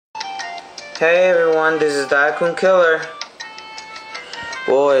Hey everyone, this is Daikun Killer.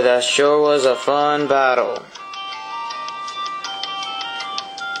 Boy, that sure was a fun battle.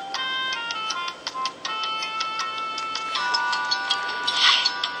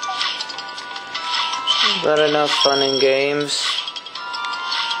 Not enough fun in games.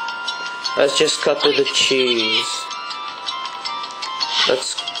 Let's just cut to the cheese.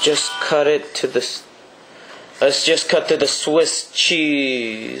 Let's just cut to the Swiss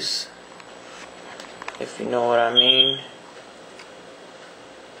cheese. If you know what I mean.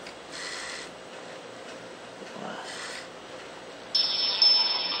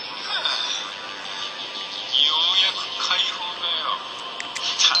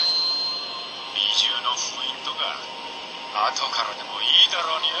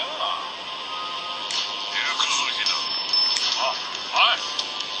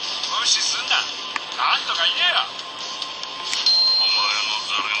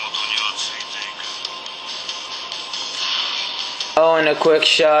 Oh, and a quick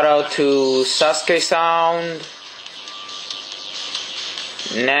shout out to Sasuke Sound,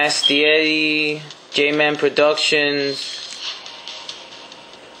 Nasty Eddie, J-Man Productions,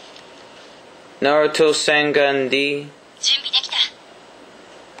 Naruto Sengan D.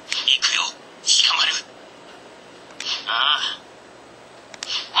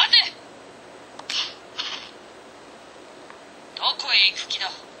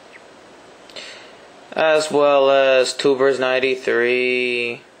 As well as Tubers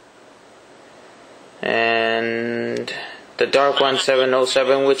 93 and the Dark One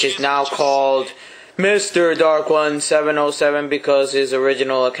 707, which is now called Mr. Dark One 707 because his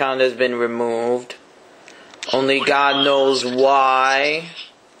original account has been removed. Only God knows why.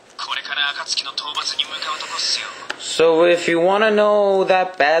 So if you want to know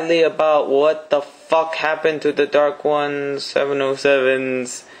that badly about what the fuck happened to the Dark One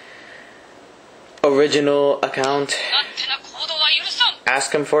 707's original account,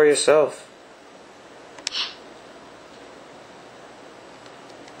 ask him for yourself.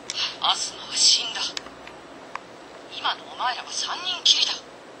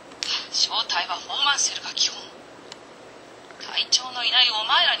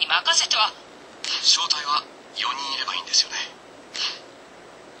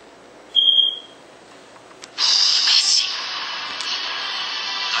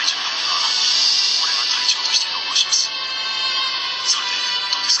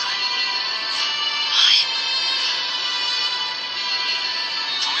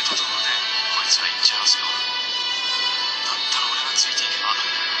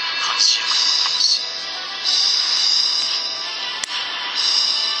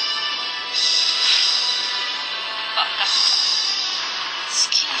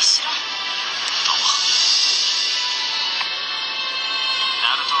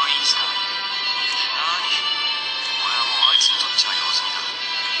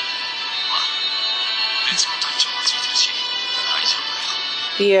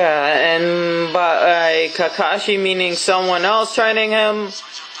 Yeah, and by Kakashi meaning someone else training him,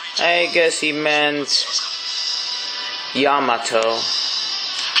 I guess he meant Yamato.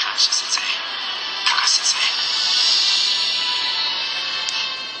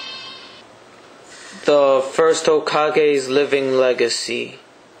 The first Hokage's living legacy.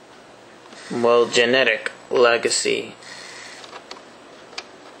 Well, genetic legacy.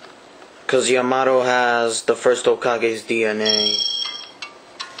 Because Yamato has the first Hokage's DNA.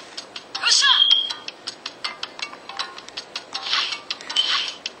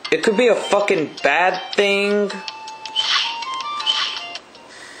 It could be a fucking bad thing,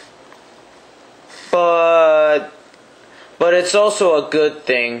 but it's also a good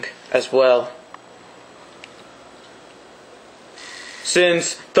thing as well.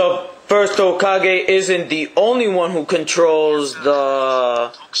 Since the first Hokage isn't the only one who controls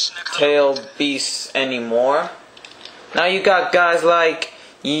the tail beasts anymore. Now you got guys like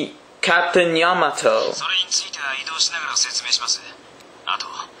Captain Yamato.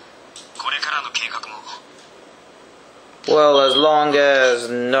 Well, as long as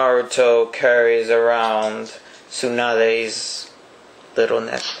Naruto carries around Tsunade's little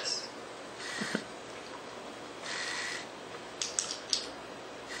necklace.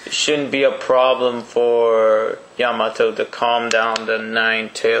 It shouldn't be a problem for Yamato to calm down the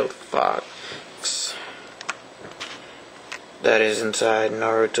nine-tailed fox that is inside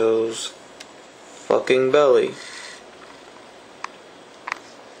Naruto's fucking belly.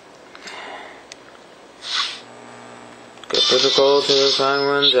 Get protocol till the time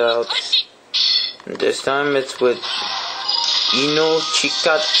runs out. And this time it's with Ino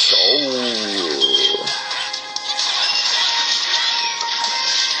Chikacho.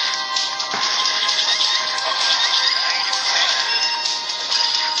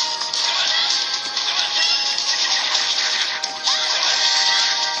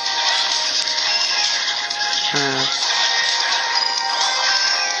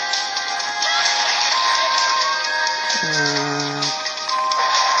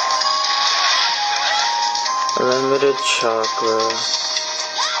 Unlimited chakra.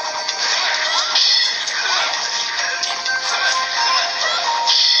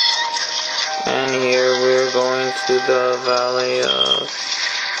 And here we're going to the Valley of...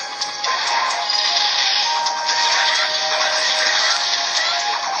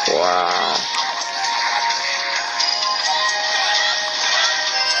 Wow.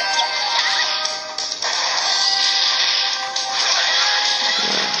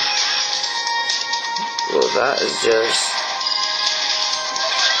 Well, that is just...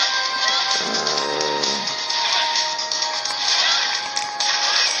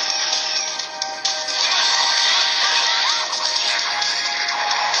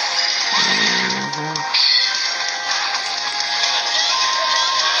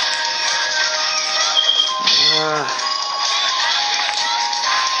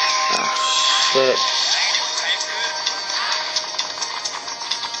 shit.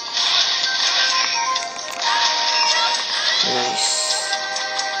 Nice.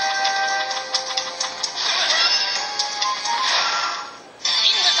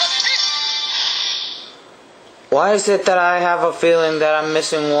 Why is it that I have a feeling that I'm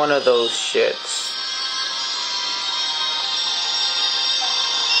missing one of those shits?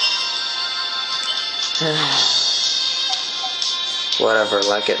 Whatever,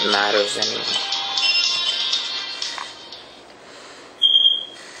 like it matters anyway.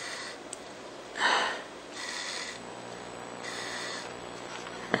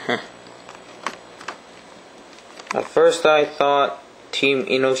 At first I thought Team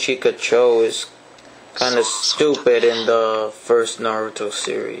Inoshika Cho is kind of stupid in the first Naruto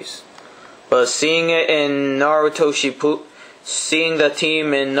series. But seeing it in Naruto Shippuden, seeing the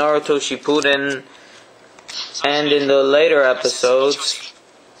team in Naruto Shippuden and in the later episodes,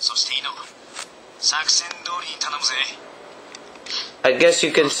 I guess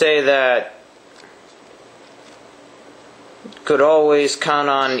you can say that could always count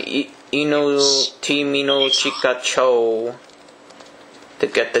on Team Inoshika Cho to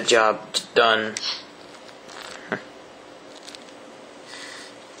get the job done.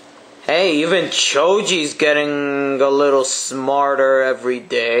 Hey, even Choji's getting a little smarter every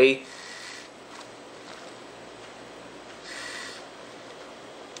day.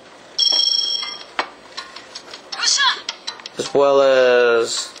 As well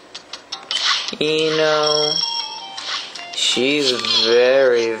as, she's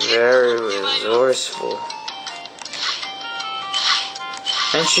very, very resourceful.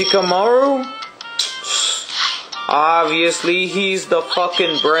 And Shikamaru? Obviously, he's the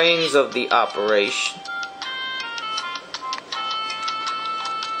fucking brains of the operation.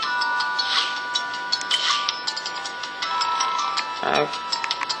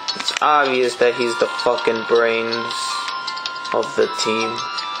 It's obvious that he's the fucking brains of the team.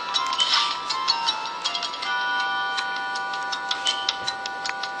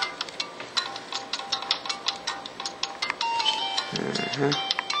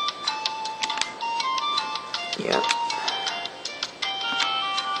 Yep.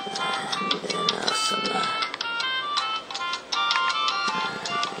 And then Asuna.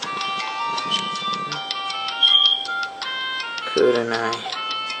 Couldn't I?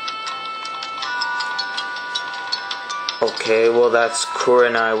 Okay, well that's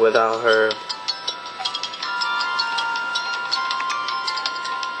Kurenai without her.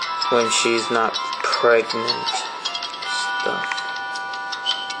 When she's not pregnant. Stuff.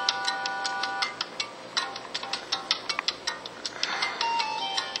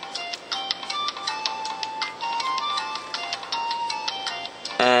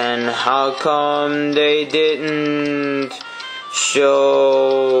 And how come they didn't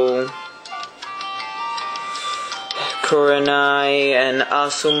show Kurenai and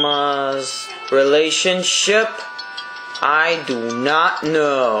Asuma's relationship? I do not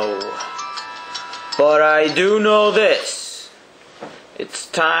know. But I do know this. It's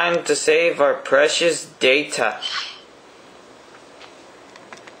time to save our precious data.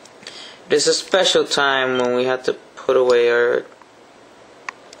 It is a special time when we have to put away our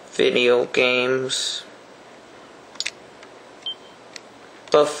video games.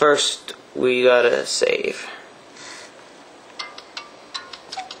 But first, we gotta save.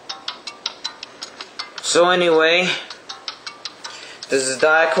 So anyway, this is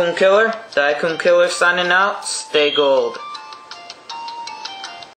Daikun Killer. Daikun Killer signing out. Stay gold.